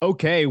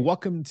Okay,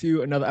 welcome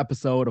to another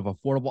episode of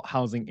Affordable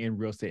Housing and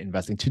Real Estate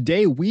Investing.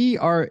 Today, we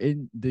are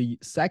in the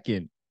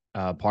second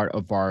part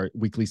of our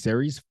weekly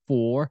series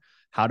for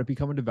how to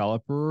become a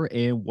developer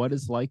and what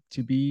it's like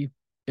to be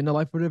in the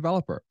life of a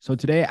developer. So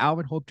today,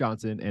 Alvin Hope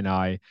Johnson and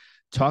I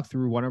talk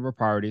through one of our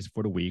priorities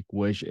for the week,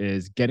 which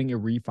is getting a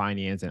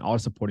refinance and all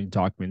supporting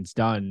documents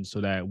done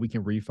so that we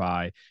can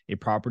refi a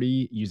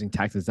property using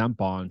tax-exempt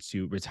bonds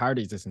to retire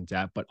the existing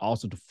debt, but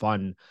also to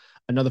fund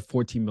another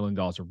 $14 million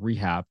of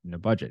rehab in the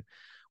budget.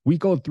 We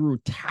go through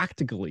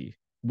tactically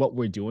what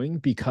we're doing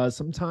because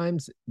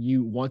sometimes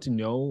you want to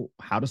know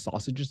how the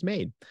sausage is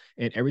made,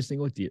 and every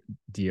single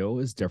deal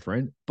is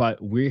different,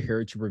 but we're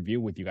here to review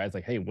with you guys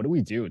like, hey, what do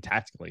we do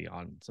tactically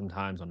on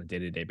sometimes on a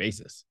day-to-day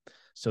basis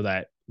so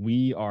that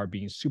we are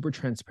being super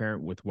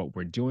transparent with what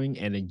we're doing,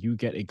 and then you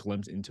get a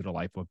glimpse into the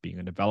life of being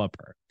a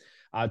developer.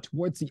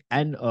 Towards the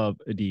end of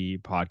the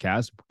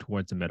podcast,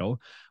 towards the middle,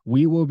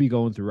 we will be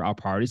going through our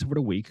priorities for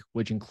the week,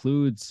 which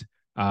includes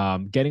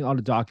getting all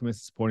the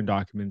documents, supporting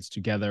documents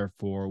together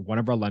for one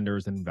of our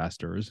lenders and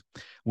investors.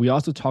 We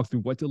also talk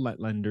through what do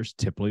lenders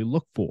typically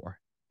look for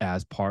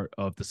as part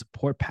of the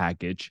support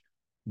package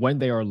when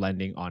they are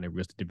lending on a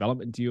real estate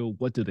development deal.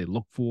 What do they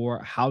look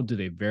for? How do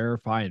they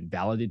verify and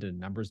validate the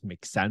numbers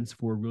make sense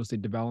for a real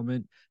estate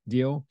development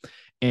deal?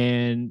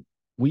 And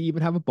we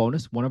even have a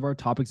bonus. One of our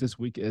topics this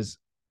week is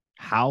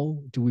how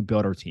do we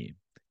build our team?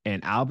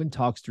 And Alvin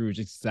talks through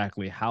just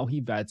exactly how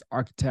he vets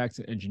architects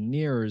and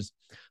engineers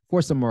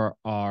for some of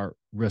our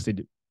real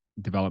estate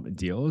development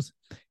deals.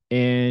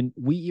 And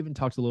we even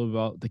talked a little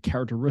about the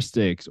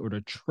characteristics or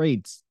the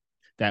traits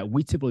that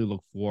we typically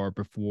look for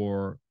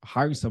before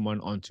hiring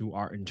someone onto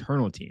our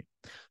internal team.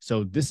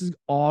 So this is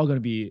all going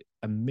to be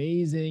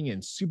amazing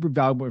and super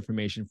valuable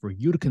information for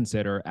you to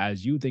consider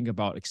as you think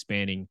about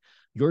expanding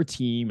your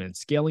team and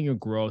scaling your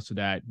growth so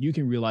that you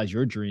can realize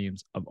your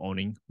dreams of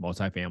owning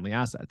multifamily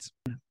assets.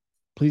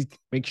 Please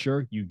make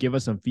sure you give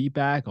us some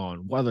feedback on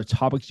what other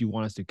topics you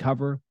want us to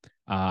cover.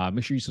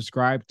 Make sure you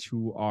subscribe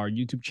to our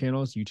YouTube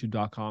channels,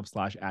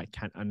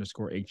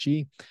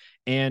 youtube.com/@Kent_HE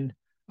and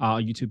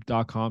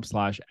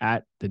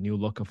youtube.com/@ the new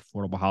look of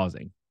affordable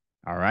housing.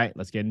 All right,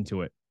 let's get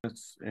into it.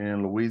 It's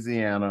in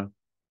Louisiana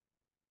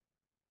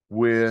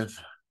we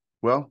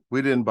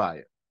didn't buy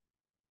it.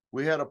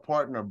 We had a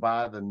partner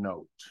buy the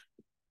note.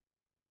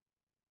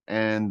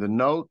 And the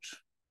note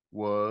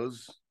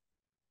was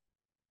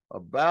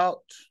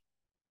about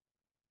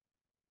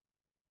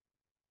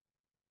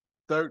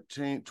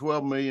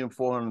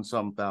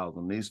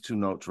 12,400,000, these two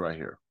notes right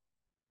here.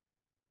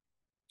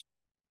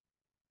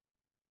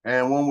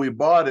 And when he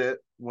bought it,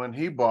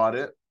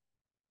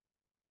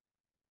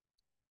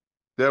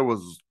 there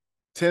was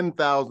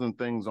 10,000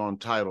 things on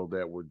title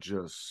that were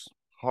just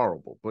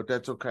horrible, but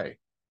that's okay.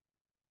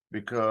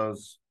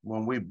 Because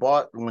when he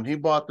bought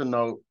the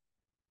note,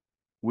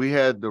 we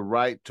had the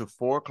right to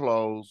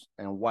foreclose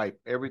and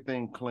wipe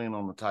everything clean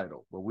on the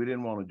title, but we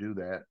didn't want to do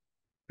that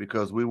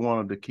because we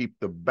wanted to keep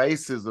the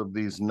basis of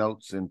these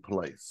notes in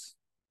place.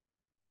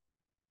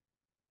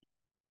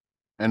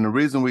 And the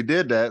reason we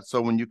did that,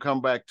 so when you come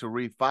back to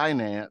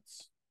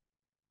refinance,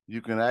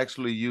 you can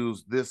actually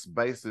use this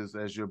basis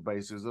as your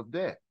basis of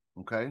debt,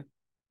 okay?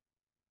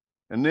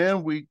 And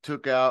then we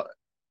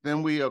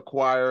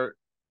acquired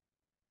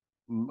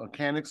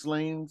mechanics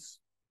liens,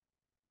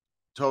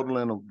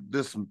 totaling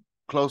this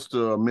close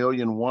to $1.1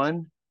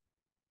 million.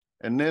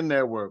 And then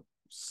there were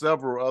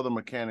several other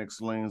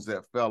mechanics liens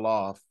that fell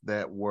off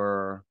that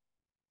were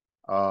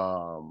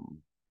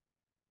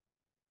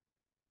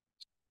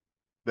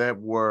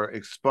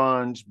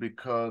expunged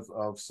because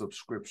of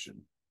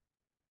subscription.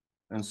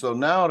 And so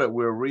now that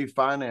we're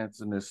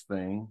refinancing this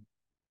thing,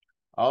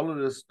 all of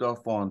this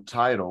stuff on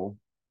title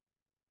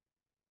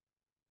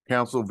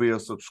canceled via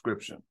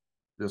subscription.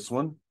 This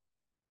was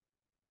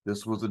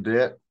a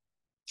debt,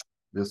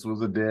 this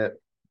was a debt,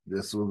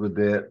 this was a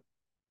debt,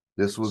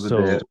 this was a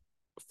debt.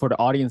 For the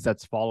audience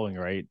that's following,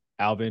 right,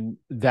 Alvin,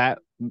 that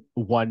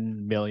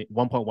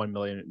 1.1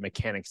 million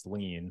mechanics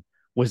lien,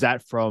 was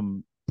that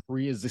from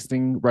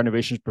pre-existing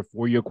renovations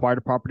before you acquired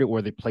a property, or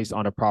were they placed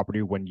on a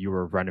property when you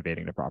were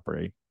renovating the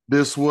property?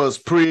 This was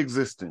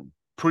pre-existing,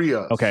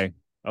 pre-us. Okay,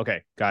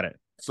 got it.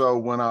 So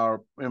when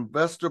our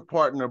investor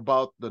partner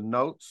bought the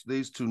notes,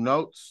 these two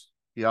notes,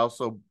 he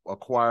also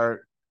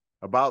acquired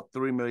about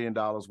 $3 million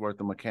worth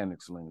of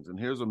mechanics liens. And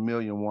here's $1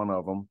 million, one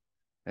of them.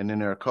 And then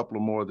there are a couple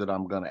of more that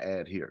I'm going to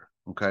add here,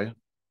 okay?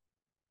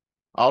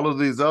 All of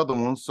these other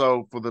ones.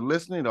 So for the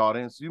listening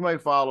audience, you may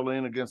file a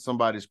lien against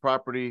somebody's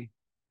property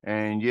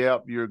and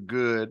yep, you're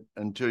good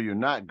until you're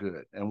not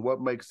good. And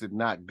what makes it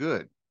not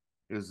good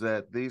is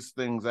that these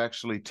things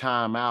actually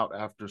time out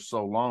after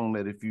so long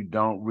that if you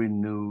don't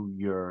renew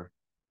your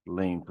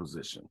lien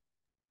position.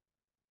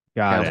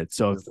 Got it.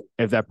 So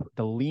if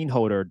the lien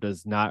holder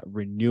does not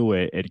renew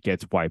it, it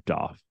gets wiped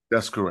off.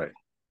 That's correct.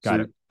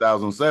 Got it.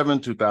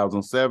 2007,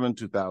 2007,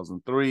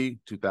 2003,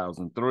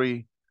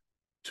 2003,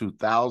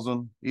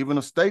 2000, even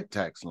a state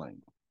tax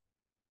lien.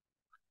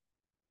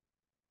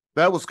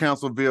 That was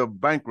canceled via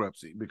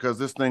bankruptcy because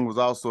this thing was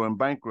also in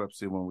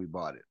bankruptcy when we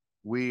bought it.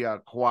 we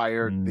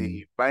acquired Mm.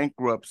 the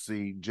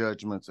bankruptcy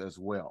judgments as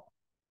well.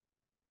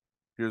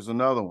 Here's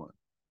another one.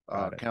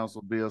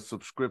 Council bill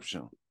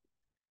subscription.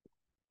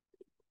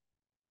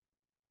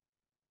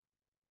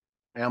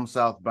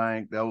 South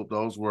Bank,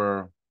 those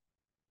were.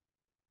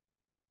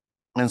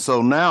 And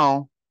so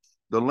now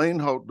the lien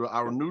holder,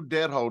 our new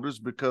debt holders,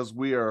 because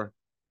we are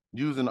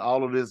using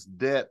all of this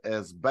debt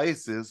as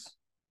basis,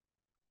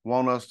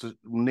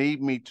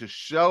 need me to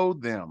show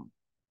them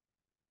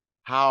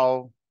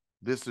how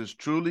this is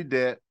truly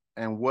debt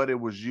and what it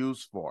was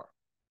used for.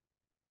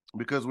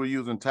 Because we're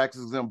using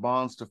tax-exempt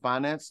bonds to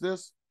finance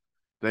this,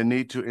 they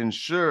need to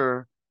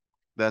ensure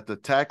that the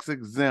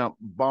tax-exempt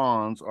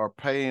bonds are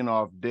paying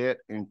off debt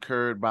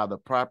incurred by the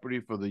property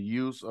for the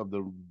use of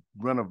the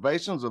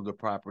renovations of the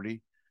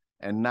property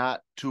and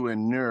not to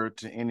inure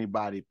to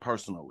anybody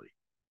personally.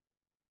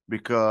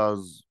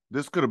 Because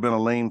this could have been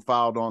a lien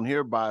filed on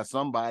here by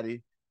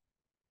somebody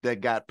that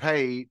got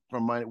paid for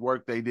money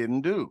work they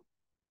didn't do.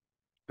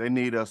 They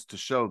need us to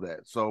show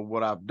that. So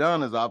what I've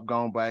done is I've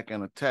gone back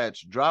and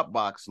attached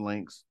Dropbox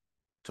links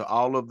to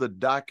all of the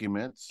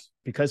documents.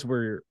 Because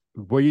we're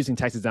using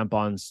tax exempt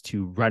bonds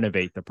to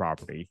renovate the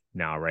property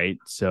now, right?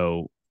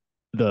 So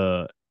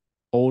the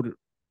old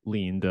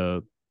lien,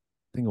 I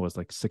think it was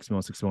like 6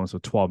 million, so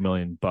 $12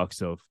 million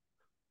of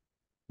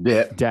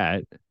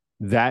debt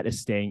that is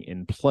staying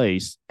in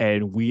place,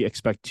 and we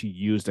expect to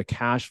use the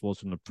cash flows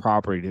from the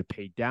property to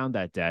pay down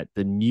that debt.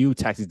 The new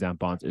tax exempt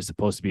bonds is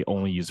supposed to be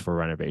only used for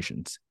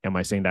renovations. Am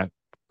I saying that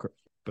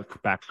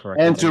back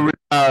correctly? And to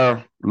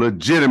retire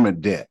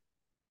legitimate debt.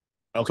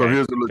 Okay. So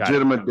here's a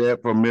legitimate debt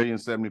for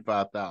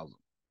 $1,075,000.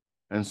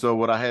 And so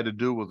what I had to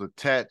do was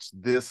attach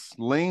this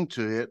lien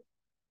to it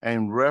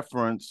and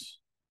reference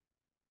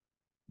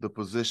the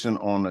position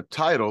on the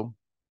title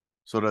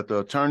so that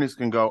the attorneys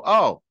can go,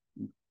 oh,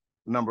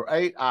 number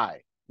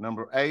 8I,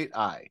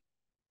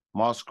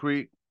 Moss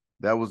Creek,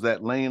 that was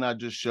that lien I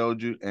just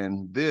showed you.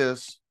 And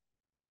this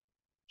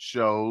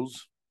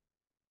shows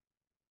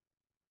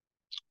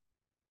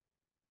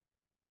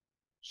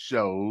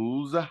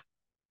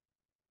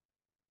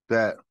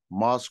that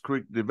Moss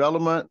Creek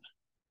Development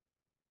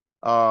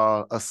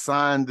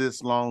assigned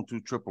this loan to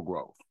Triple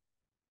Grove.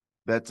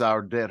 That's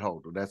our debt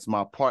holder. That's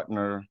my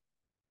partner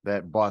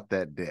that bought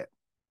that debt.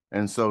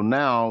 And so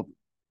now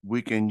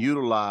we can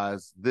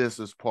utilize this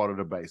as part of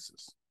the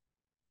basis.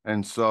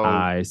 And so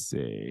I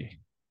see.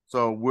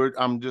 So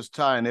I'm just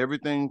tying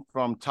everything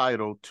from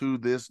title to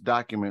this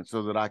document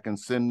so that I can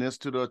send this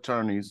to the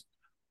attorneys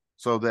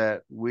so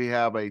that we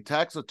have a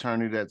tax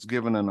attorney that's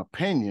given an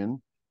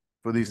opinion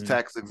for these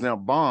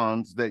tax-exempt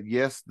bonds that,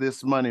 yes,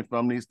 this money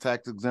from these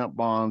tax-exempt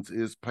bonds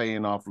is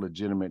paying off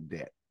legitimate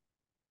debt.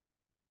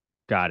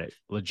 Got it.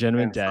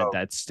 Legitimate debt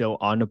that's still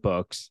on the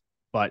books,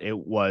 but it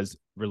was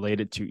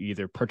related to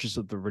either purchase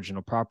of the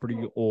original property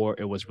or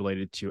it was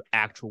related to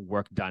actual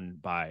work done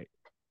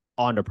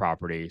on the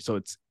property. So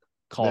it's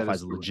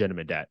qualifies as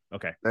legitimate debt.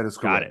 Okay. That is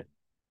correct. Got it.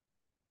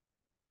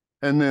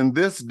 And then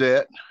this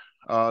debt,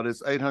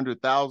 this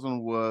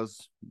 $800,000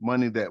 was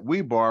money that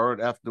we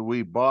borrowed after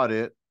we bought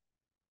it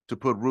to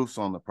put roofs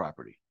on the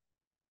property.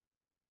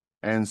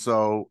 And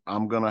so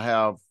I'm going to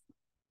have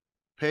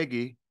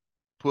Peggy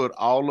put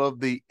all of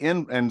the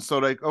and so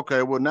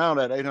okay, well, now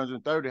that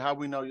 830, how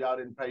we know y'all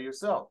didn't pay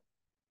yourself?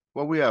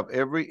 Well, we have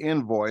every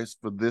invoice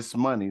for this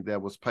money that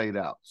was paid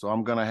out. So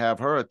I'm going to have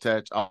her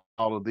attach all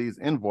of these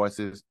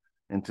invoices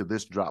into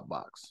this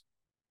Dropbox.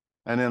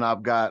 And then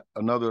I've got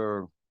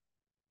another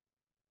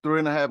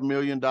 $3.5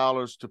 million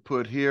to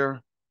put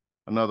here,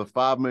 another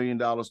 $5 million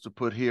to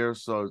put here.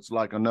 So it's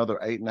like another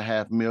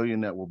 $8.5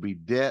 million that will be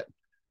debt.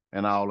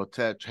 And I'll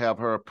have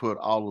her put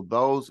all of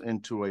those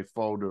into a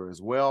folder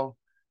as well.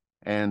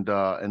 And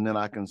then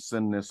I can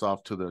send this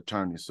off to the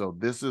attorney. So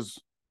this is,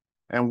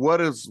 and what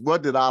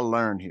did I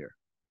learn here?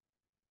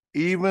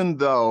 Even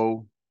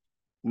though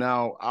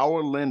now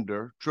our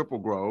lender, Triple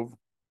Grove,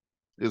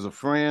 is a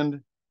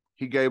friend,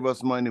 he gave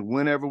us money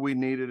whenever we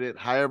needed it,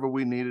 however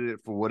we needed it,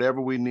 for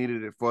whatever we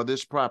needed it for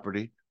this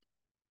property.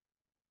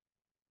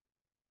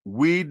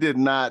 We did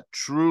not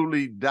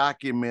truly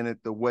document it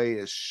the way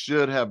it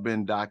should have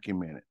been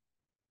documented,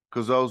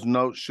 because those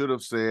notes should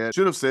have said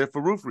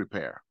for roof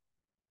repair.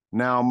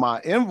 Now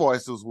my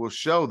invoices will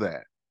show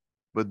that,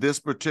 but this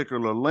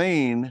particular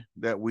lien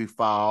that we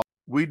filed,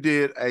 we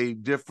did a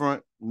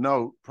different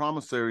note,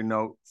 promissory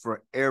note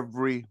for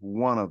every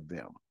one of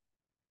them.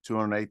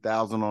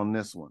 $208,000 on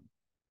this one.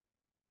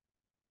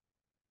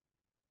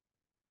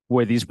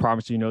 Were these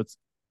promissory notes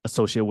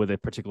associated with a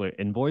particular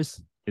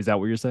invoice? Is that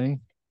what you're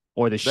saying?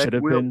 Or they should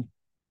have been?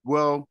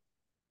 Well,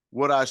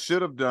 what I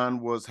should have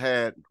done was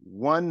had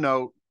one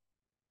note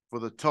for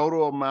the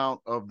total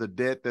amount of the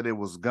debt that it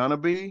was gonna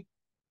be.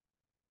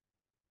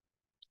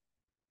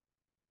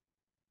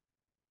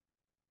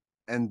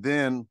 And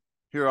then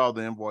here are all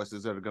the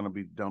invoices that are going to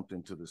be dumped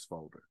into this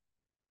folder.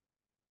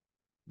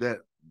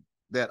 That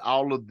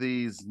all of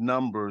these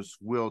numbers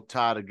will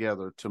tie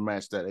together to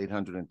match that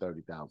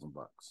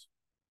 $830,000.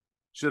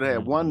 Should have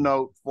had one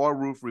note for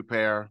roof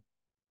repair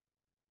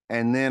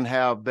and then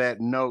have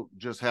that note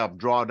just have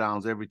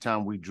drawdowns every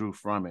time we drew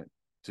from it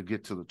to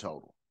get to the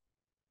total.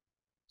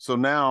 So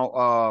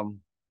now,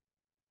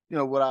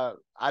 what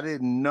I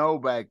didn't know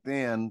back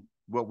then,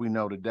 what we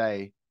know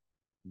today,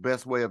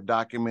 best way of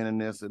documenting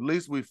this, at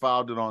least we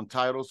filed it on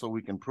title so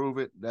we can prove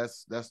it.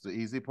 That's the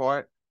easy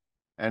part.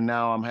 And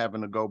now I'm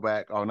having to go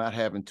back, or not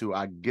having to,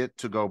 I get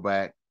to go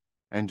back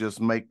and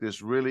just make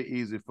this really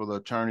easy for the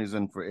attorneys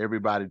and for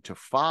everybody to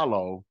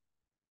follow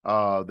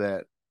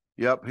that,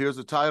 yep, here's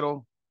the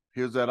title,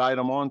 here's that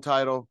item on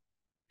title,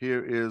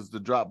 here is the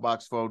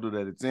Dropbox folder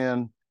that it's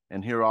in,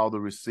 and here are all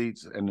the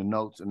receipts and the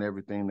notes and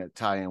everything that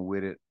tie in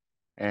with it,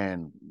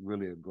 and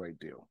really a great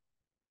deal.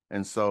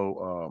 And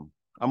so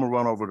I'm going to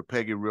run over to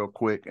Peggy real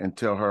quick and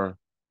tell her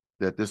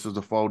that this is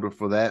a folder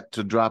for that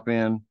to drop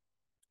in.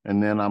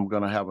 And then I'm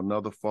going to have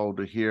another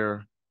folder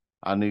here.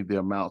 I need the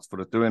amounts for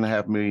the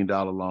 $3.5 million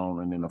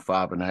loan and then a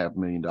 $5.5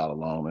 million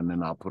loan. And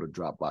then I'll put a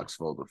Dropbox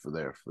folder for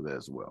that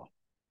as well.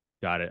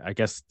 Got it. I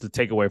guess the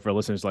takeaway for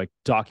listeners, like,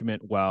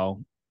 document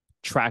well,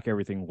 track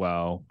everything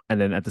well,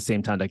 and then at the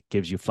same time, that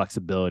gives you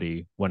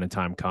flexibility when the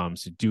time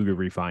comes to do your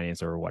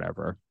refinance or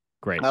whatever.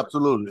 Great.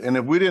 Absolutely. And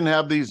if we didn't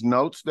have these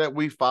notes that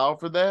we filed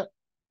for that,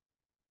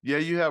 yeah,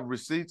 you have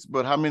receipts,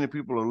 but how many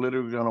people are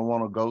literally going to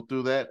want to go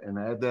through that and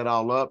add that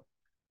all up?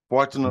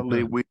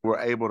 Fortunately, we were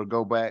able to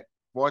go back.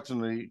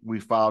 Fortunately,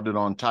 we filed it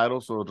on title,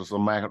 so it's a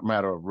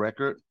matter of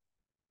record.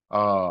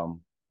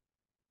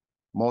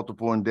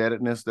 Multiple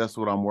indebtedness, that's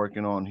what I'm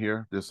working on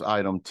here. This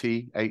item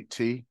T,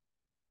 8T,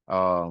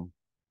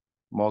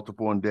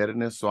 multiple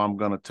indebtedness. So I'm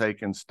going to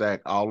take and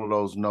stack all of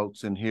those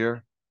notes in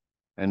here.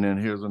 And then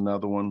here's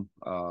another one,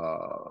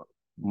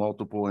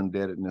 multiple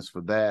indebtedness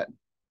for that.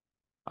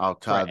 I'll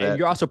tie that. And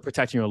you're also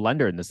protecting your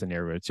lender in this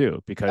scenario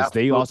too, because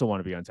Absolutely. They also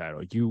want to be on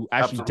title. You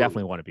actually Absolutely.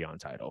 definitely want to be on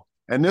title.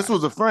 And this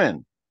was a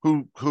friend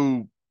who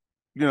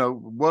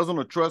wasn't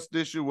a trust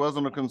issue,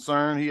 wasn't a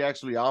concern. He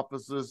actually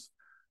offices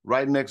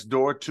right next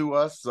door to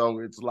us. So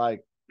it's like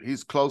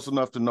he's close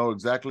enough to know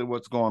exactly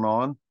what's going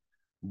on,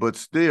 but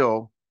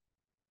still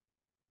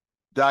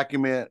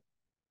document,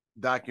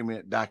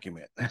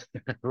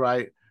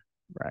 right?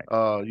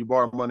 Right. You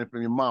borrow money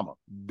from your mama,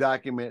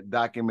 document.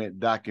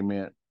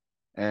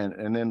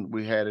 And then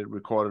we had it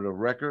recorded a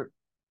record,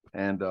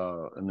 and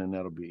then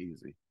that'll be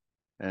easy.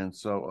 And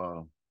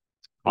so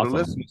for the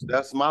listeners,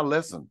 that's my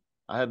lesson.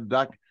 I had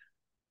to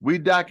we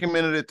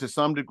documented it to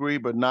some degree,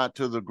 but not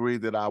to the degree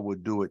that I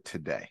would do it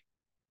today.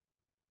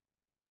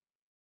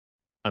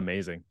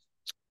 Amazing.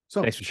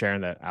 So thanks for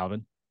sharing that,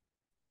 Alvin.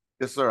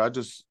 Yes, sir. I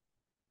just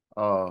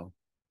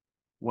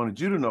wanted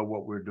you to know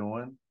what we're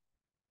doing.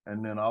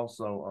 And then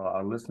also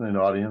our listening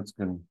audience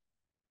can,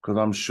 because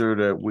I'm sure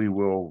that we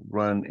will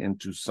run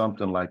into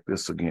something like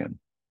this again.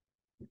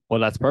 Well,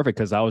 that's perfect,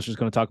 because I was just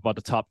going to talk about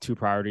the top 2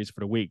 priorities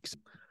for the week.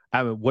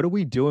 I mean, what are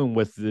we doing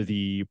with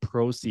the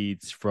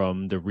proceeds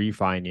from the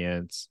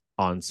refinance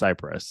on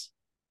Cyprus?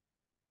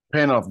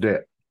 Paying off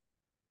debt.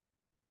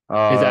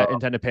 Is that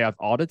intended to pay off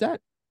all the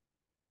debt?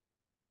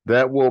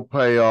 That will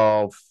pay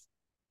off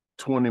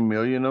 $20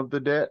 million of the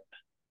debt.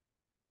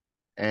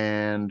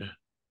 And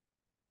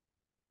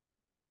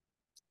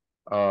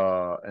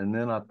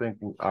then I think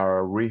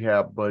our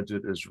rehab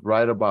budget is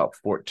right about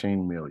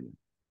 $14 million.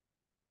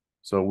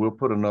 So we'll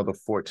put another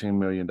 $14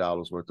 million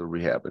worth of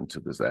rehab into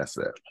this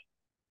asset.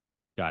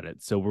 Got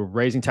it. So we're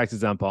raising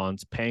tax-exempt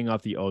bonds, paying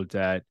off the old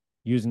debt,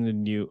 using the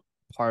new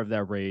part of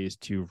that raise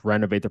to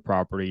renovate the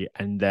property,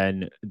 and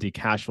then the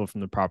cash flow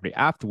from the property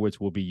afterwards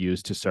will be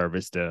used to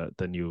service the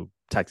new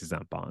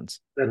tax-exempt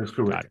bonds. That is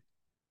correct.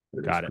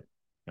 Got it.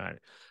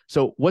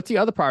 So what's the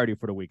other priority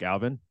for the week,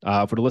 Alvin?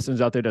 For the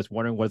listeners out there that's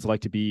wondering what it's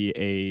like to be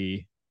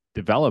a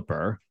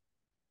developer,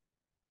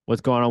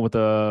 what's going on with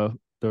the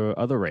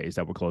other raise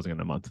that we're closing in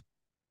a month?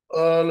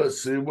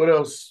 Let's see. What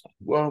else?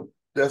 Well,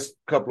 that's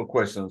a couple of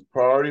questions.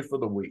 Priority for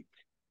the week.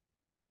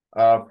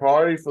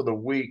 Priority for the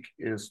week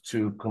is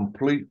to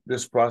complete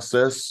this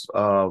process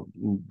of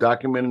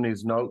documenting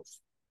these notes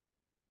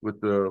with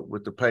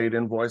the paid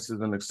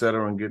invoices and et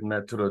cetera, and getting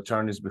that to the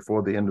attorneys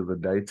before the end of the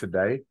day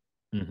today.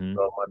 Mm-hmm.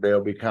 So my day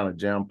will be kind of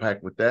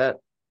jam-packed with that.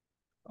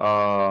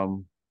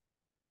 The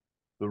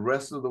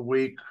rest of the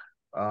week,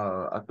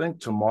 I think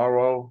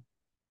tomorrow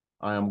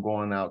I am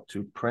going out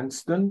to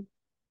Princeton,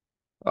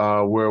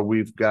 where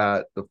we've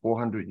got the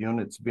 400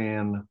 units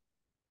being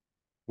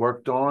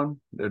worked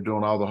on. They're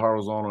doing all the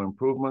horizontal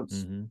improvements.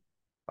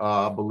 Mm-hmm.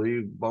 I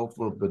believe both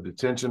of the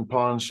detention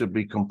ponds should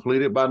be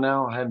completed by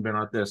now. I hadn't been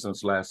out there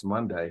since last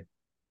Monday.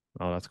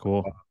 Oh, that's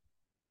cool.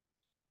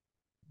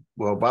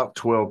 Well, about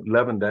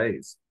 11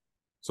 days.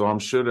 So I'm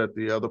sure that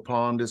the other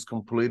pond is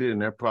completed,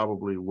 and they're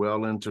probably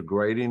well into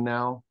grading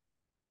now.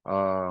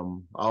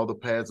 All the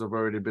pads have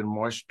already been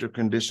moisture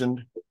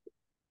conditioned.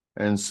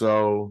 And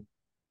so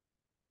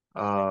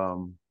I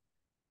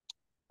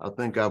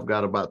think I've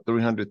got about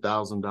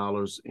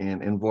 $300,000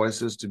 in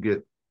invoices to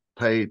get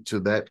paid to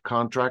that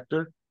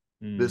contractor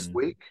this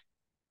week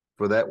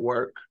for that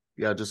work.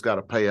 Yeah, I just got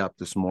a payout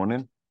this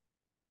morning.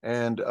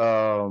 And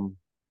so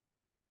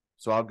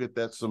I'll get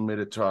that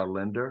submitted to our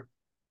lender.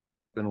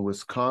 In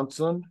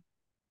Wisconsin,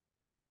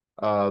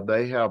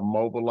 They have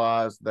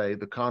mobilized.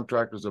 The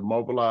contractors have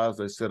mobilized.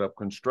 They set up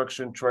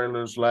construction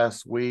trailers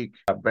last week.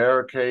 Got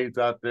barricades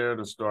out there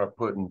to start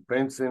putting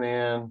fencing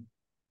in.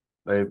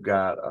 They've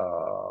got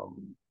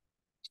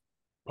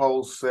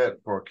poles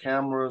set for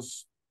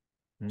cameras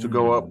to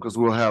go up because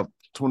we'll have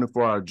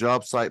 24-hour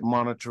job site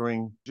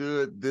monitoring.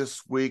 Should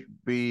this week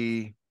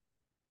be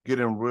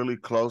getting really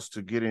close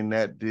to getting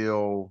that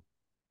deal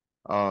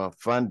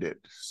funded?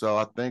 So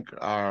I think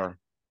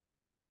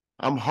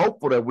I'm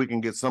hopeful that we can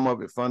get some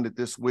of it funded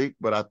this week,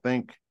 but I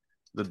think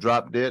the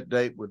drop dead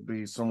date would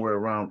be somewhere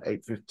around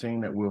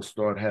 8/15 that we'll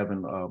start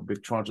having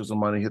big tranches of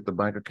money hit the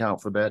bank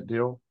account for that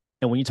deal.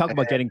 And when you talk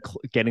about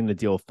getting the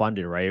deal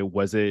funded, right?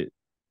 Was it?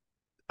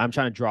 I'm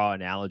trying to draw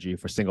an analogy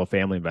for single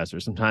family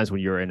investors. Sometimes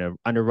when you're in an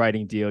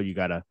underwriting deal, you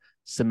gotta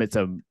submit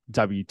some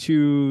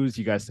W-2s,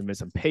 you gotta submit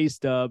some pay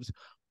stubs.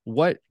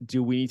 What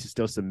do we need to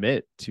still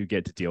submit to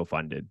get the deal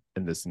funded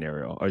in this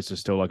scenario? Or is there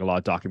still like a lot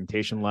of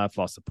documentation left,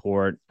 a lot of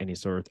support, any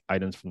sort of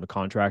items from the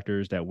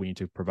contractors that we need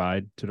to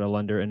provide to the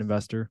lender and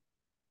investor?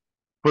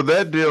 For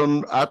that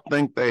deal, I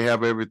think they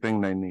have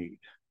everything they need.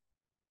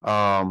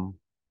 None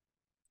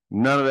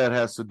of that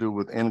has to do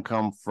with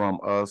income from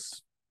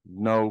us.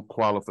 No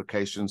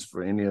qualifications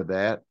for any of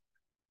that.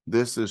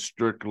 This is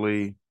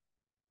strictly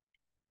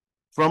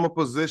from a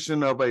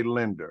position of a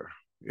lender.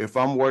 If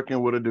I'm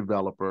working with a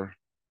developer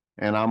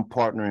and I'm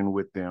partnering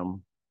with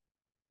them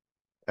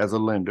as a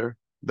lender,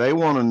 they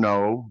want to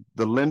know,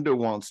 the lender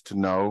wants to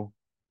know,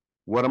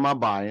 what am I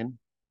buying?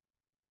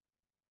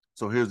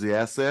 So here's the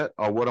asset,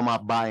 or what am I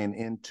buying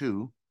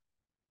into?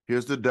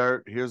 Here's the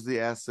dirt, here's the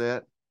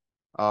asset.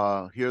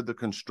 Here are the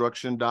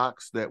construction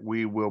docks that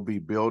we will be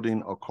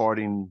building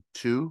according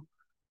to.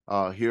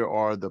 Here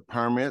are the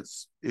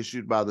permits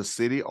issued by the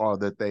city, or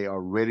that they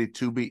are ready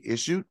to be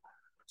issued,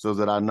 so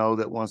that I know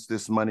that once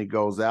this money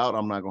goes out,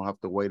 I'm not going to have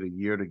to wait a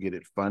year to get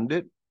it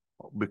funded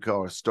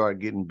because start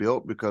getting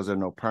built because there are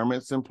no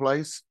permits in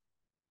place.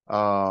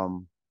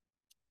 Then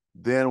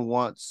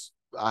once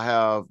I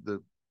have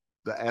the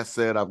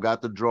asset, I've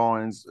got the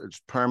drawings,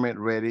 it's permit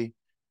ready.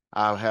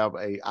 I have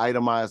a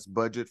itemized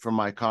budget from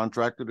my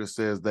contractor that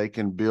says they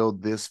can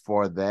build this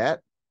for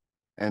that.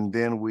 And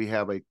then we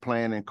have a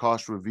plan and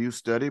cost review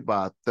study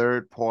by a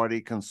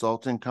third-party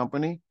consulting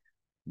company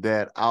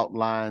that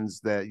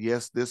outlines that,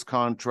 yes, this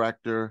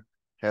contractor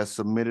has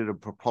submitted a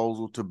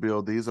proposal to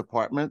build these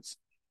apartments,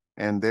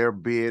 and their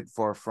bid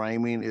for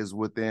framing is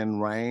within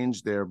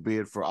range. Their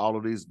bid for all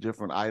of these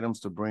different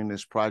items to bring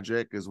this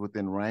project is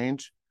within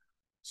range.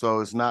 So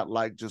it's not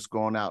like just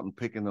going out and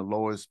picking the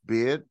lowest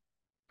bid,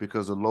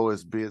 because the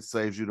lowest bid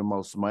saves you the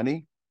most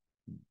money.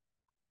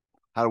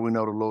 How do we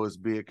know the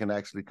lowest bid can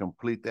actually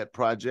complete that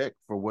project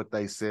for what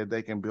they said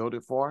they can build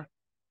it for?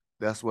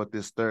 That's what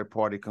this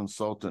third-party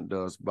consultant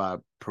does by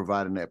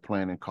providing that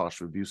plan and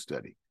cost review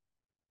study.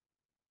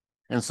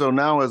 And so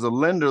now as a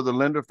lender, the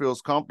lender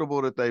feels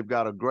comfortable that they've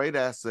got a great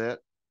asset,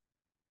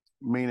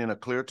 meaning a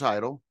clear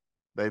title.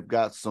 They've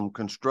got some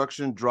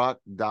construction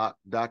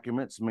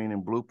documents,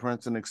 meaning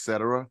blueprints and et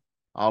cetera,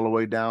 all the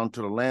way down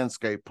to the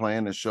landscape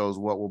plan that shows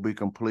what will be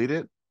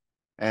completed.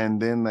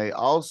 And then they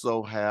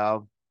also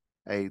have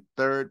a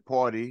third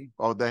party,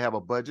 or they have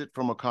a budget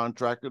from a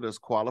contractor that's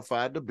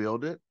qualified to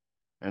build it.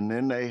 And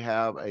then they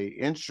have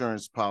a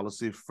insurance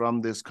policy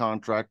from this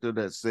contractor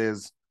that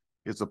says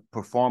it's a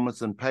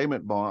performance and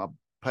payment bond,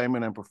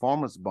 payment and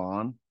performance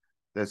bond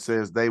that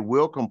says they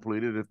will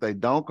complete it. If they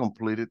don't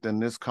complete it, then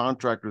this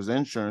contractor's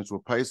insurance will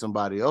pay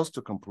somebody else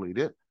to complete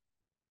it.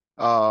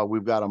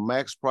 We've got a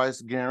max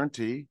price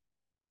guarantee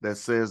that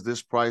says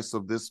this price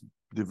of this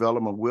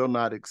development will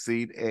not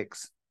exceed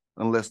X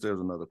unless there's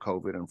another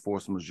COVID and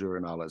force majeure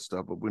and all that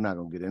stuff, but we're not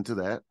going to get into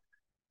that.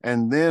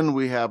 And then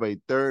we have a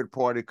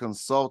third-party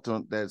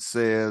consultant that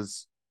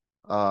says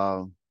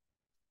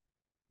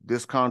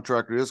this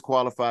contractor is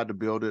qualified to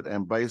build it,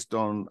 and based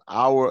on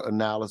our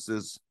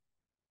analysis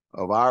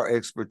of our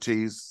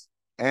expertise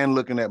and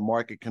looking at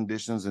market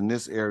conditions in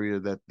this area,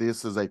 that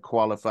this is a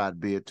qualified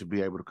bid to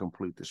be able to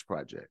complete this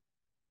project.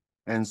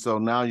 And so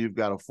now you've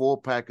got a full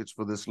package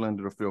for this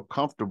lender to feel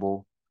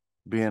comfortable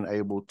being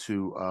able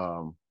to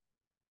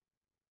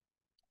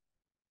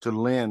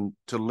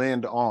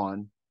lend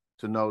on,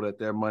 to know that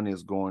their money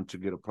is going to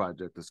get a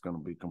project that's going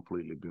to be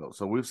completely built.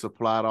 So we've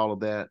supplied all of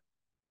that.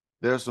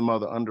 There's some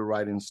other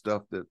underwriting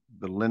stuff that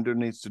the lender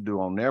needs to do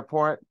on their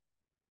part.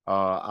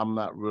 I'm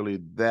not really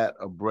that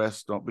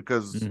abreast on,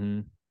 because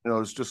you know,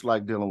 it's just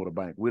like dealing with a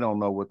bank. We don't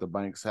know what the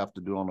banks have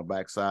to do on the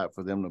backside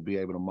for them to be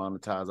able to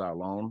monetize our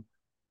loan.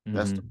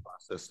 That's the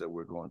process that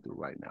we're going through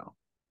right now.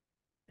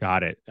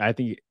 Got it. I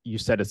think you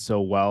said it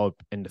so well.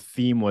 And the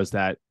theme was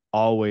that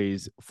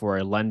always for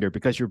a lender,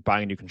 because you're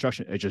buying new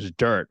construction, it's just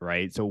dirt,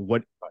 right? So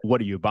what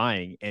are you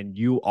buying? And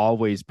you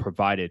always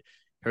provided,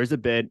 here's a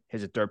bid,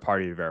 here's a third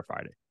party to verify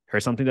it.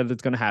 Here's something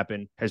that's going to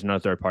happen. Here's another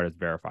third party that's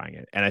verifying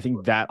it. And I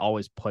think that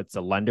always puts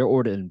the lender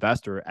or the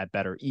investor at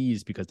better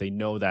ease, because they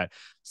know that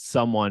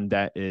someone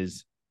that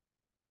is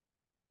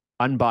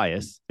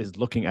unbiased is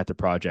looking at the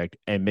project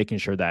and making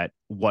sure that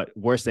what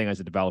we're saying as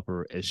a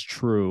developer is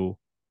true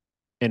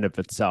in of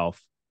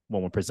itself,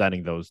 when we're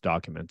presenting those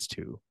documents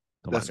to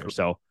the That's lender. correct.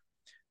 So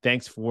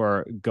thanks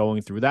for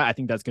going through that. I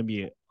think that's going to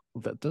be,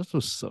 those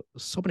were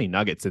so many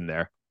nuggets in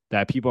there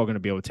that people are going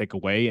to be able to take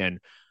away and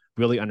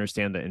really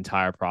understand the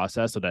entire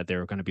process so that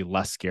they're going to be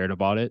less scared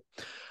about it.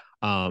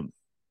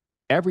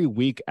 Every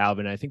week,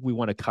 Alvin, I think we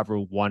want to cover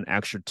one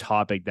extra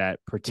topic that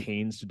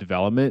pertains to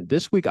development.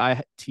 This week,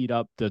 I teed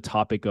up the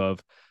topic of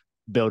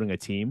building a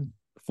team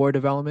for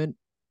development.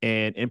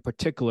 And in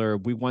particular,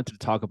 we wanted to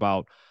talk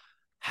about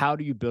how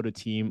do you build a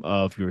team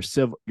of your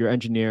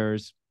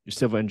engineers, your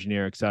civil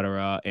engineer, et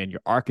cetera, and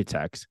your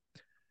architects.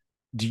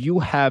 Do you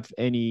have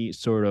any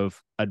sort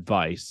of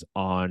advice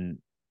on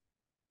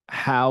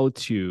how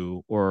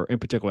to, or in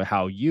particular,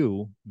 how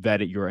you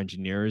vetted your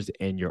engineers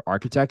and your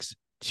architects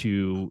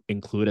to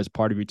include as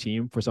part of your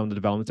team for some of the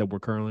developments that we're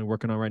currently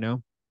working on right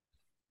now?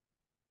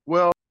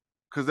 Well,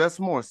 because that's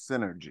more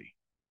synergy.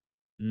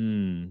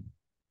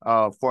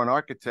 For an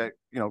architect,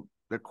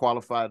 they're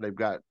qualified. They've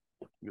got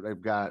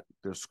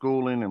their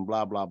schooling and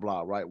blah blah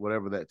blah, right?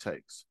 Whatever that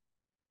takes.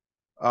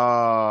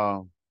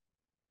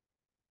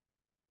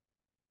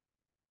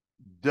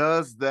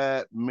 Does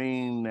that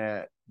mean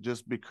that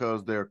just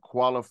because they're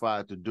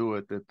qualified to do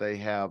it, that they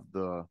have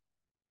the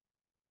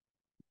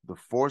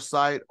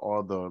foresight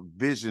or the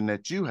vision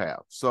that you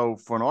have? So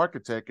for an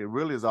architect, it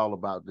really is all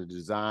about the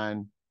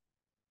design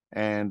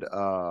and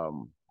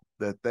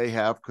that they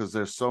have, because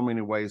there's so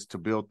many ways to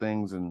build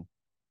things,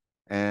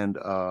 and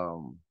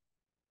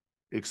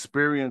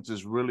experience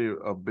is really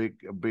a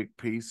big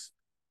piece.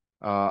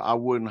 I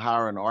wouldn't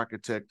hire an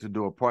architect to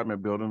do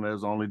apartment building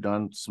that's only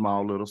done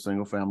small little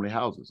single family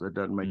houses. That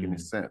doesn't make any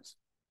sense.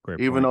 Great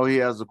Even point. though he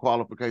has the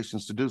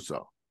qualifications to do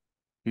so,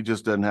 he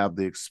just doesn't have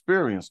the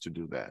experience to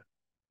do that.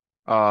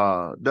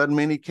 Doesn't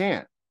mean he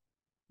can't.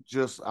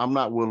 Just I'm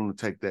not willing to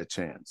take that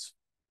chance.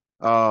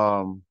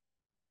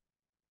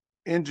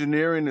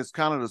 Engineering is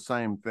kind of the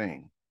same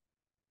thing.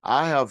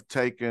 I have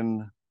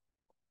taken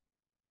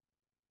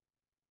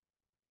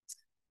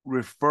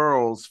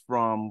referrals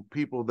from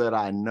people that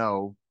I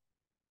know.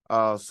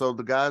 So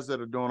the guys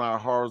that are doing our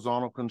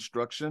horizontal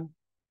construction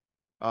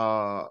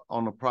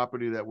on the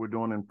property that we're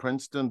doing in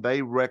Princeton,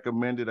 they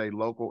recommended a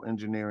local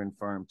engineering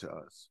firm to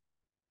us.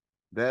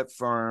 That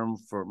firm,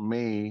 for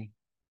me,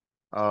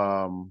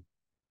 had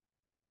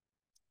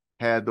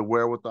the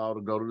wherewithal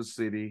to go to the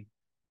city,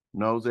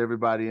 knows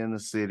everybody in the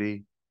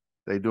city.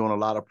 They're doing a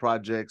lot of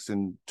projects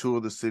in 2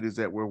 of the cities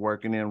that we're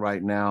working in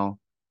right now.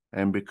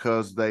 And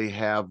because they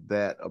have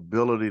that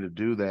ability to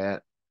do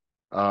that,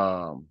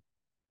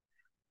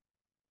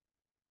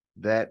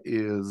 that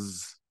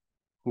is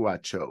who I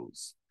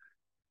chose.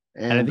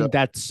 And I think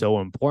that's so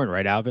important,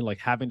 right, Alvin? Like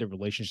having the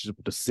relationship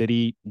with the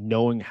city,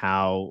 knowing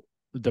how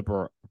the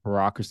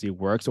bureaucracy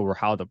works or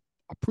how the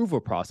approval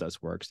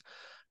process works.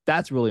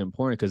 That's really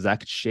important because that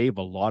could shave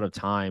a lot of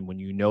time when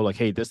you know, like,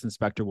 hey, this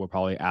inspector will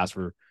probably ask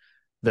for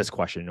this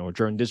question, or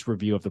during this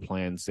review of the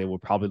plans, they will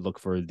probably look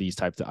for these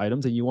types of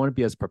items, and you want to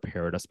be as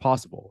prepared as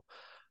possible.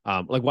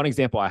 Like one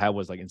example I had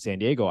was like in San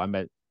Diego, I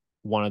met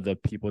one of the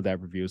people that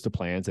reviews the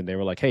plans, and they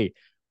were like, hey,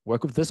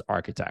 work with this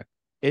architect.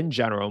 In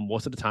general,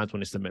 most of the times when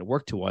they submit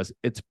work to us,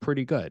 it's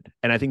pretty good.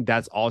 And I think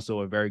that's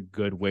also a very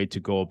good way to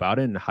go about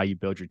it and how you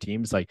build your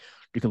teams. Like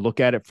you can look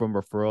at it from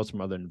referrals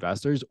from other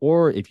investors,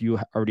 or if you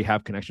already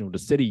have connection with the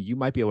city, you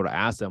might be able to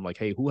ask them like,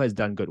 hey, who has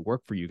done good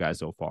work for you guys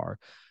so far?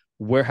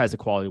 Where has the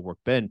quality of work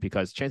been?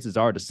 Because chances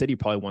are the city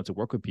probably wants to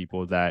work with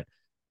people that,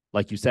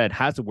 like you said,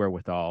 has the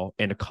wherewithal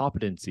and the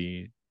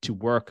competency to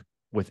work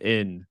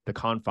within the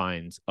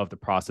confines of the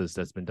process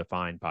that's been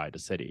defined by the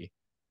city.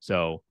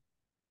 So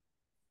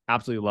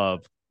absolutely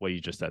love what you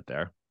just said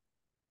there.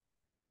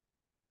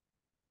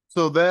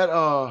 So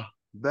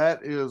that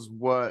is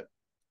what,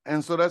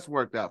 and so that's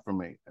worked out for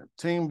me.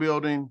 Team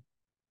building,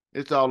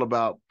 it's all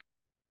about,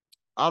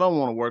 I don't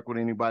want to work with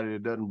anybody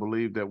that doesn't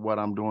believe that what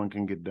I'm doing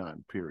can get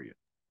done, period.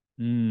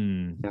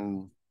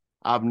 And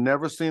I've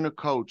never seen a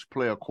coach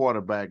play a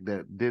quarterback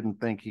that didn't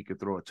think he could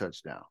throw a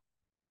touchdown.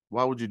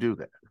 Why would you do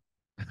that?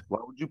 Why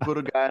would you put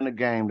a guy in a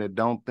game that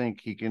don't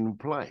think he can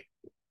play?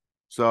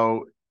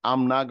 So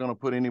I'm not going to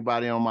put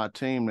anybody on my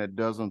team that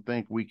doesn't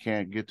think we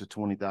can't get to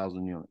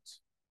 20,000 units.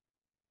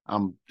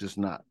 I'm just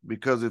not.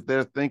 Because if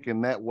they're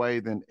thinking that way,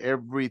 then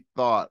every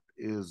thought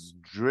is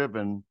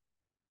driven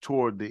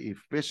toward the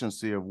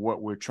efficiency of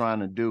what we're trying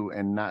to do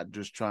and not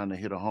just trying to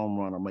hit a home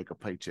run or make a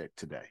paycheck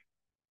today.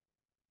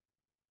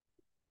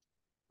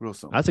 Real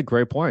simple. That's a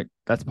great point.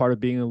 That's part of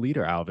being a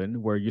leader,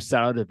 Alvin, where you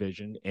set out a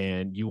vision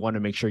and you want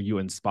to make sure you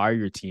inspire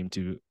your team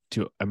to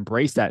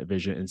embrace that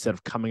vision instead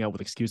of coming up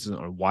with excuses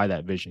on why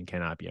that vision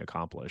cannot be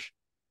accomplished.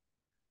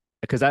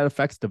 Because that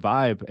affects the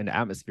vibe and the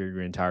atmosphere of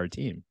your entire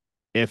team.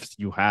 If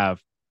you have,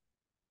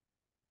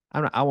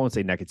 I won't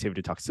say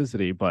negativity,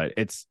 toxicity, but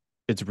it's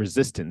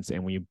resistance.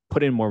 And when you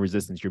put in more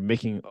resistance, you're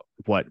making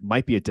what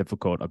might be a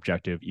difficult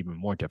objective even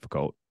more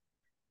difficult.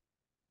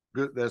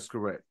 Good. That's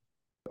correct.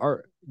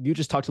 You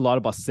just talked a lot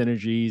about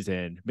synergies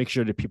and make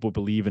sure that people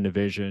believe in the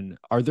vision.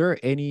 Are there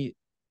any,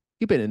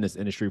 you've been in this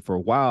industry for a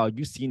while,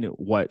 you've seen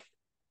what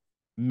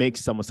makes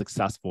someone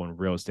successful in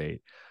real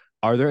estate.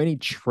 are there any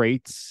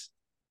traits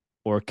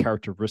or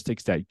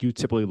characteristics that you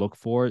typically look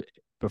for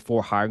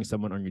before hiring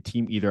someone on your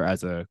team, either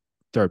as a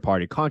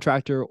third-party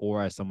contractor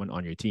or as someone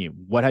on your team?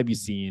 What have you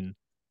seen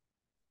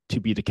to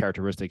be the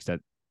characteristics that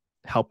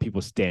help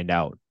people stand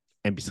out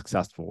and be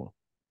successful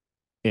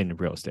in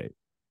real estate?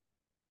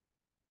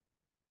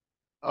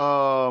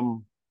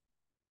 Probably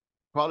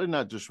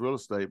not just real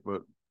estate,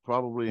 but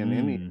probably in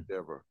any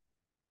endeavor.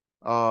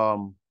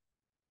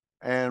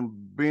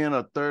 And being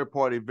a third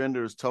party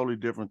vendor is totally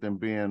different than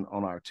being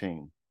on our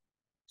team.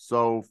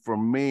 So for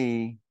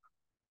me,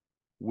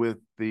 with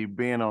the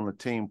being on the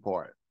team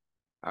part,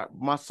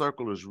 my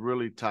circle is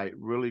really tight,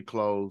 really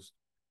close,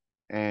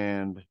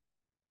 and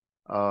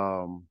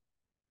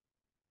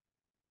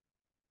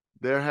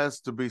there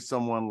has to be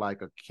someone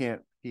like a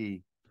Kent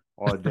He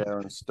or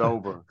Darren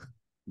Stover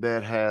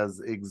that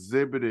has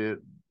exhibited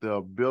the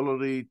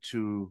ability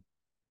to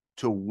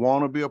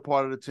want to be a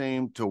part of the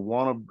team, to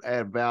want to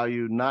add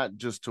value, not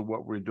just to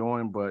what we're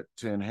doing, but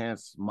to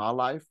enhance my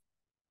life.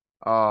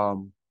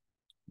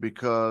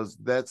 Because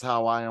that's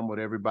how I am with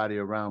everybody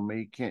around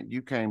me. Kent,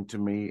 you came to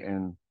me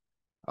and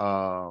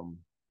all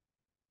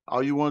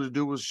you wanted to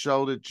do was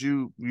show that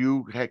you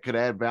could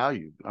add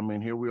value. I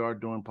mean, here we are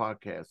doing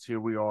podcasts. Here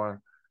we are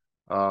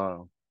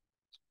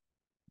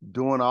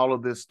doing all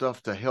of this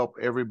stuff to help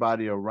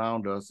everybody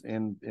around us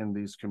in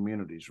these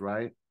communities,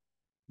 right?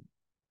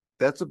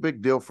 That's a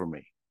big deal for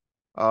me.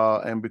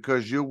 And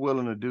because you're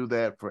willing to do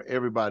that for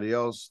everybody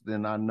else,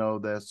 then I know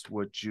that's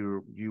what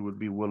you would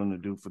be willing to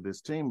do for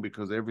this team,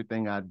 because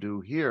everything I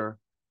do here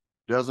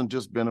doesn't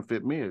just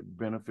benefit me, it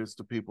benefits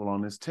the people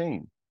on this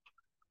team.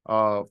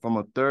 From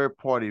a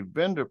third-party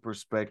vendor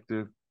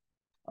perspective,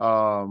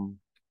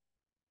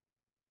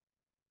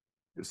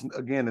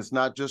 it's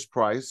not just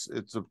price,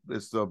 it's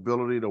the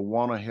ability to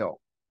want to help.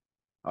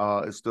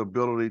 It's the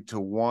ability to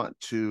want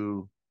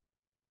to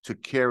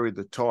carry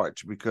the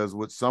torch, because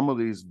with some of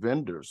these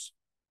vendors,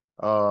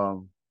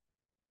 fast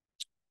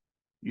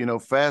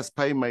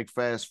pay make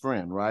fast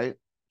friend, right?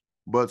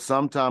 But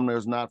sometimes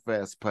there's not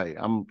fast pay.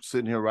 I'm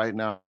sitting here right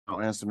now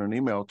answering an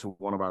email to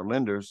one of our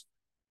lenders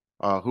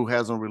who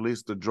hasn't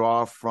released the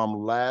draw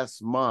from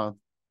last month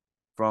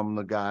from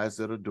the guys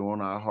that are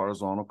doing our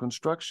horizontal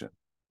construction.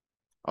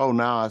 Oh,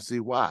 now I see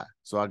why.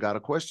 So I got a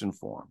question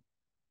for him.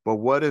 But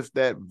what if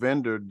that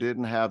vendor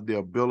didn't have the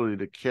ability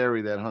to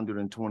carry that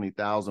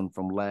 $120,000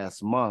 from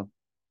last month?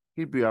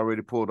 He'd be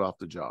already pulled off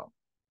the job.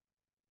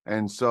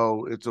 And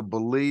so it's a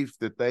belief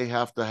that they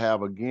have to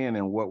have, again,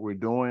 in what we're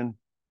doing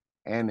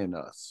and in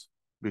us.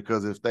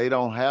 Because if they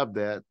don't have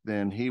that,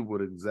 then he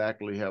would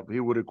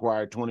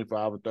require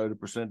 25 or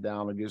 30%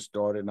 down to get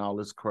started and all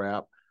this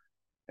crap.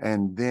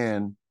 And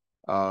then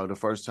the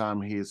first time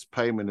his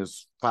payment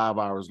is 5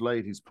 hours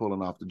late, he's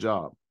pulling off the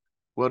job.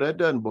 Well, that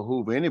doesn't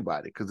behoove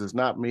anybody, because it's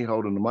not me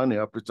holding the money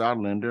up. It's our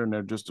lender, and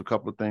there are just a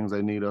couple of things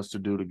they need us to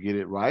do to get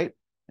it right,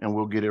 and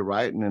we'll get it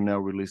right, and then they'll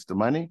release the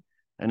money,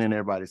 and then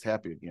everybody's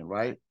happy again,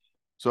 right?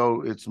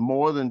 So it's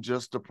more than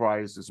just the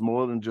price. It's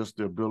more than just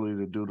the ability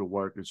to do the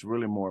work. It's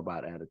really more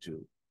about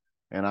attitude.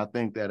 And I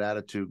think that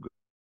attitude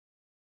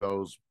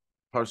goes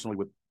personally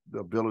with the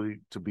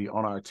ability to be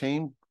on our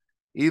team,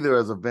 either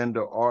as a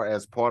vendor or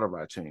as part of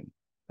our team.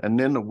 And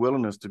then the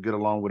willingness to get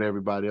along with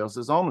everybody else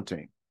that's on the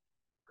team,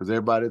 because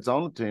everybody that's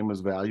on the team is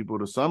valuable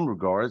to some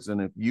regards.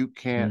 And if you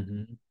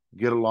can't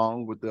get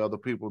along with the other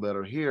people that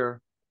are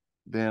here,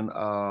 then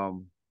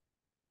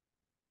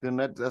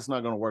that's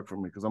not going to work for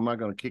me, because I'm not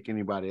going to kick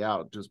anybody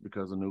out just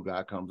because a new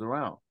guy comes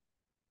around.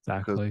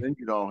 Exactly. Because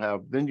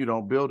then you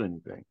don't build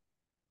anything.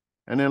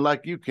 And then,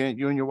 like you, Kent,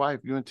 you and your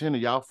wife, you and Tina,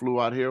 y'all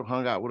flew out here,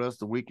 hung out with us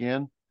the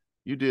weekend.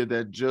 You did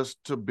that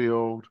just to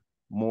build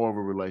more of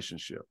a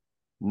relationship.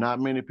 Not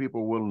many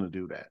people are willing to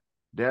do that.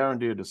 Darren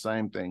did the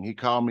same thing. He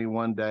called me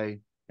one day,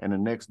 and the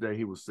next day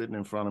he was sitting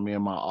in front of me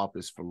in my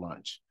office for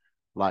lunch.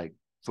 Like,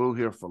 flew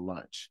here for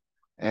lunch.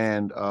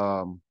 And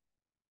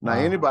now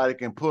anybody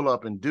can pull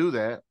up and do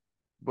that,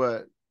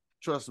 but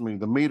trust me,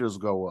 the meters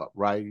go up,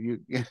 right?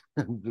 The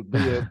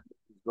BS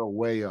go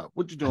way up.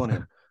 What you doing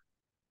here?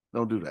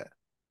 Don't do that.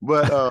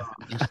 But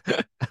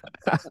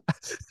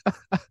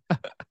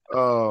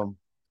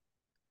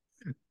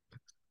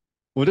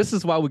well, this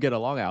is why we get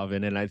along,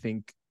 Alvin. And I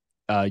think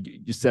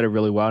you said it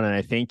really well. And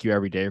I thank you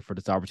every day for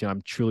this opportunity.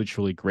 I'm truly,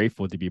 truly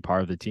grateful to be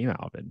part of the team,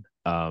 Alvin.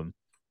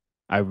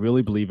 I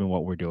really believe in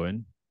what we're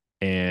doing,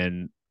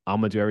 and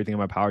I'm going to do everything in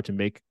my power to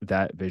make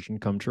that vision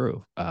come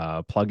true.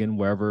 Plug in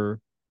wherever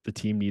the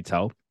team needs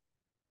help,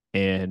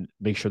 and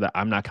make sure that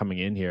I'm not coming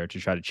in here to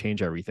try to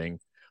change everything,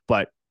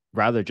 but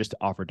rather just to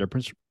offer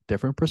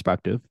different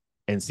perspective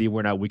and see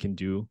where now we can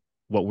do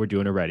what we're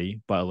doing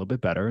already, but a little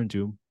bit better, and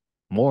do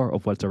more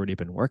of what's already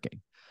been working.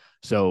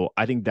 So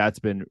I think that's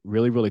been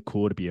really, really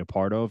cool to be a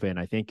part of. And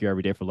I thank you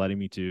every day for letting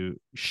me to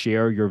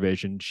share your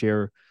vision,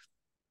 share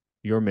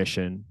your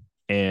mission,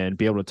 and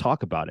be able to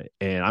talk about it.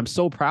 And I'm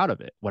so proud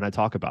of it when I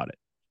talk about it.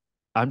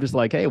 I'm just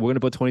like, hey, we're going to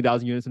put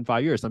 20,000 units in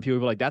 5 years. Some people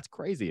are like, that's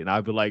crazy. And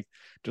I'd be like,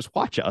 just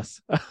watch us.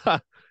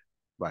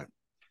 Right.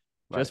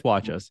 Just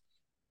watch us.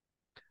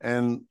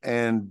 And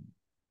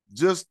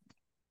just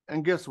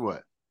And guess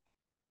what?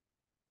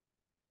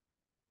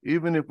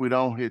 Even if we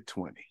don't hit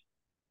 20,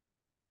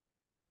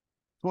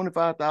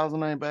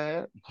 25,000 ain't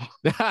bad.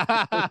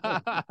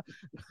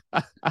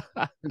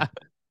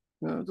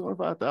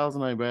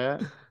 25,000 ain't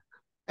bad.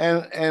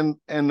 And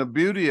the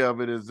beauty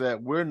of it is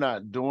that we're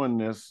not doing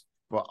this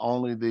for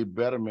only the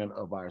betterment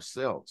of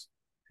ourselves.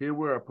 Here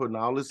we are putting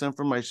all this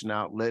information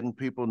out, letting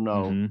people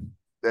know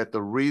that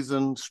the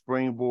reason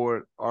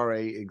Springboard RA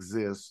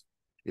exists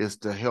is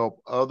to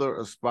help other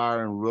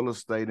aspiring real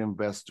estate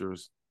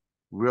investors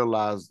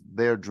realize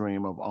their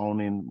dream of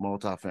owning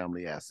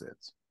multifamily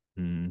assets.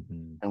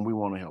 And we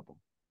want to help them.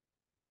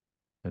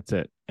 That's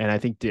it. And I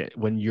think that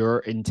when your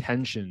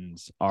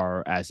intentions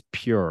are as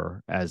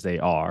pure as they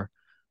are,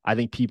 I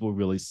think people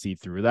really see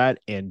through that.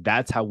 And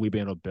that's how we've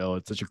been able to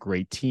build such a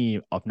great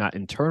team of not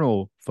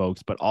internal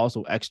folks, but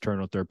also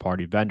external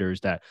third-party vendors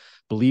that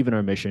believe in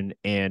our mission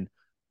and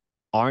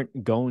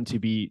aren't going to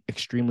be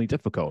extremely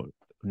difficult.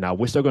 Now,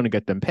 we're still going to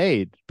get them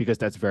paid because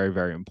that's very,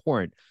 very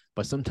important.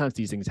 But sometimes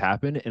these things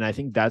happen. And I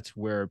think that's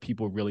where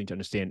people really need to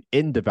understand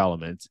in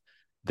development,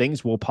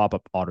 things will pop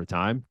up all the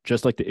time,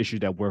 just like the issue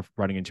that we're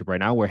running into right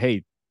now, where,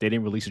 hey, they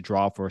didn't release a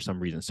draw for some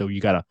reason. So you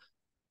got to,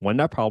 when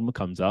that problem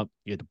comes up,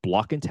 you have to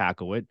block and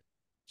tackle it,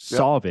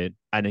 solve it,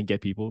 and then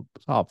get people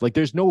solved. Like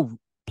there's no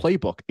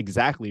playbook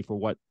exactly for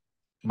what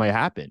might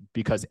happen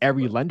because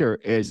every lender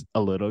is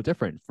a little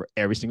different for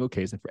every single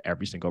case and for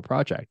every single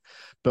project.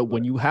 But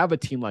when you have a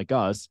team like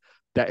us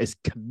that is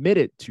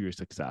committed to your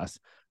success,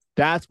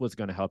 that's what's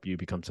going to help you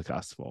become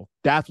successful.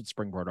 That's what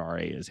Springboard RA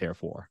is here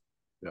for.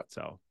 Yeah.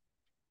 So,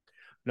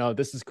 no,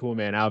 this is cool,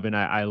 man. Alvin,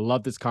 I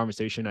love this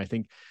conversation. I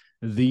think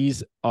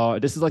this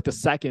is like the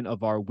second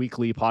of our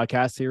weekly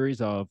podcast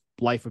series of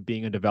life of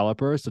being a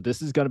developer. So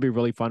this is going to be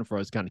really fun for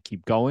us to kind of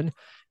keep going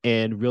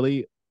and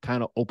really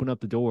kind of open up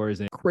the doors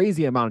and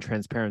crazy amount of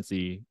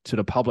transparency to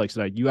the public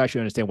so that you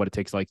actually understand what it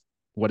takes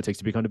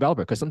to become a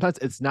developer. Because sometimes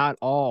it's not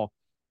all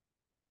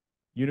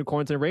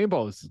unicorns and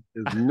rainbows.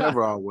 It's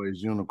never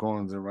always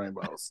unicorns and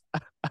rainbows.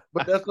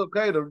 But that's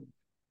okay.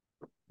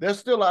 They're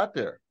still out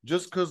there.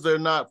 Just because they're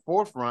not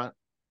forefront,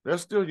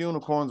 there's still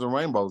unicorns and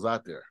rainbows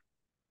out there.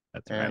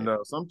 That's right. And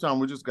sometimes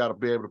we just got to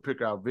be able to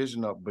pick our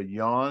vision up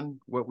beyond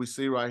what we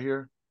see right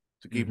here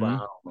to keep our eye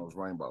on those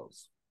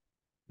rainbows.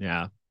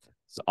 Yeah.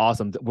 It's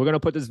awesome. We're going to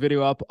put this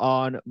video up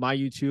on my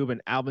YouTube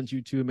and Alvin's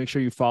YouTube. Make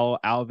sure you follow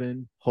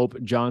Alvin Hope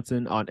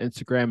Johnson on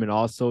Instagram and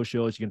all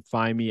socials. You can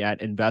find me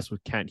at Invest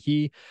with Kent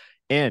He.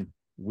 And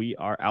we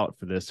are out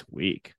for this week.